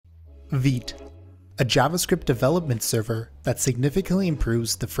Vite, a JavaScript development server that significantly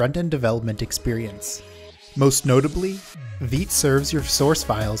improves the front-end development experience. Most notably, Vite serves your source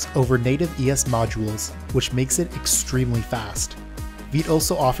files over native ES modules, which makes it extremely fast. Vite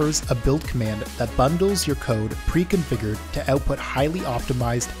also offers a build command that bundles your code pre-configured to output highly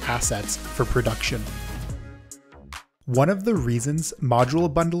optimized assets for production. One of the reasons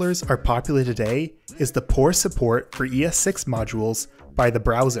module bundlers are popular today is the poor support for ES6 modules by the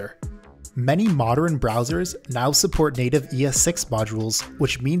browser. Many modern browsers now support native ES6 modules,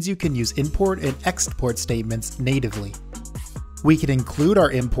 which means you can use import and export statements natively. We can include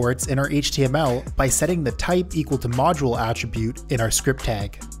our imports in our HTML by setting the type equal to module attribute in our script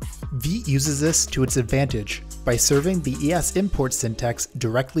tag. Vite uses this to its advantage by serving the ES import syntax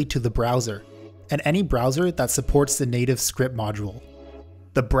directly to the browser, and any browser that supports the native script module.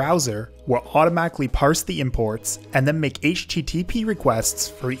 The browser will automatically parse the imports and then make HTTP requests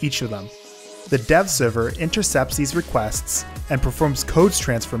for each of them. The dev server intercepts these requests and performs code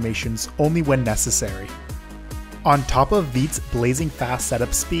transformations only when necessary. On top of Vite's blazing fast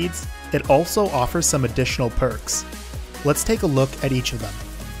setup speeds, it also offers some additional perks. Let's take a look at each of them.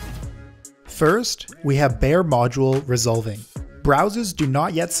 First, we have bare module resolving. Browsers do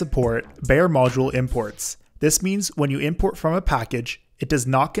not yet support bare module imports. This means when you import from a package, it does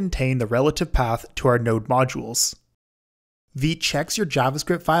not contain the relative path to our node modules. Vite checks your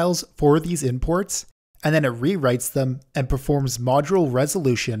JavaScript files for these imports, and then it rewrites them and performs module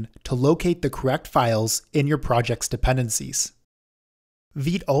resolution to locate the correct files in your project's dependencies.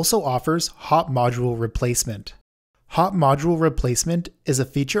 Vite also offers hot module replacement. Hot module replacement is a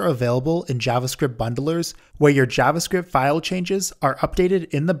feature available in JavaScript bundlers where your JavaScript file changes are updated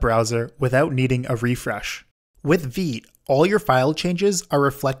in the browser without needing a refresh. With Vite, all your file changes are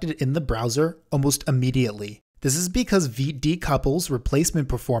reflected in the browser almost immediately. This is because Vite decouples replacement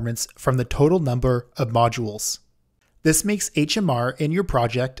performance from the total number of modules. This makes HMR in your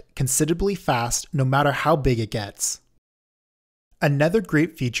project considerably fast no matter how big it gets. Another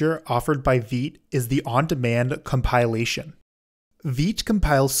great feature offered by Vite is the on-demand compilation. Vite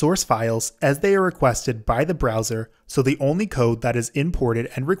compiles source files as they are requested by the browser, so the only code that is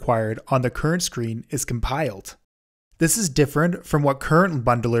imported and required on the current screen is compiled. This is different from what current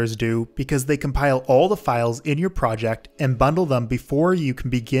bundlers do because they compile all the files in your project and bundle them before you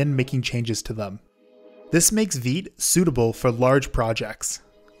can begin making changes to them. This makes Vite suitable for large projects.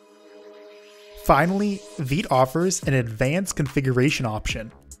 Finally, Vite offers an advanced configuration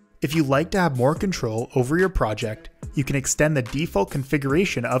option. If you like to have more control over your project, you can extend the default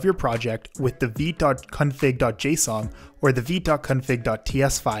configuration of your project with the vite.config.json or the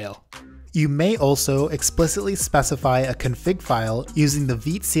vite.config.ts file. You may also explicitly specify a config file using the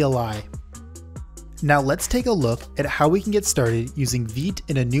Vite CLI. Now let's take a look at how we can get started using Vite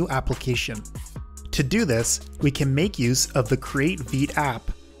in a new application. To do this, we can make use of the Create Vite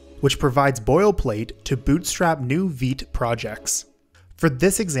app, which provides boilerplate to bootstrap new Vite projects. For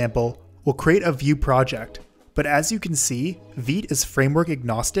this example, we'll create a Vue project, but as you can see, Vite is framework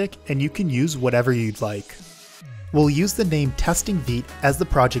agnostic and you can use whatever you'd like. We'll use the name Testing Vite as the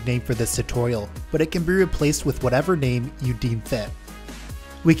project name for this tutorial, but it can be replaced with whatever name you deem fit.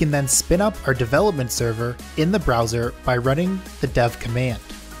 We can then spin up our development server in the browser by running the dev command.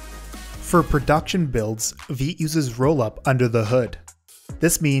 For production builds, Vite uses rollup under the hood.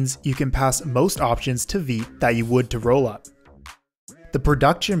 This means you can pass most options to Vite that you would to rollup. The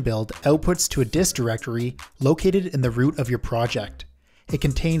production build outputs to a dist directory located in the root of your project. It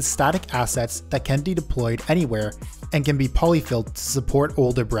contains static assets that can be deployed anywhere and can be polyfilled to support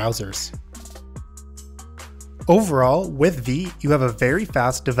older browsers. Overall, with Vite, you have a very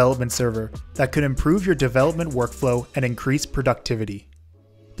fast development server that could improve your development workflow and increase productivity.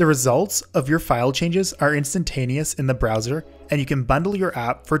 The results of your file changes are instantaneous in the browser, and you can bundle your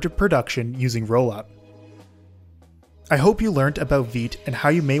app for production using rollup. I hope you learned about Vite and how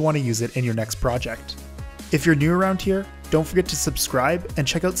you may want to use it in your next project. If you're new around here, don't forget to subscribe and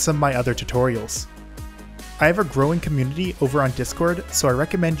check out some of my other tutorials. I have a growing community over on Discord, so I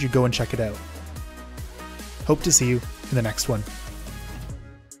recommend you go and check it out. Hope to see you in the next one.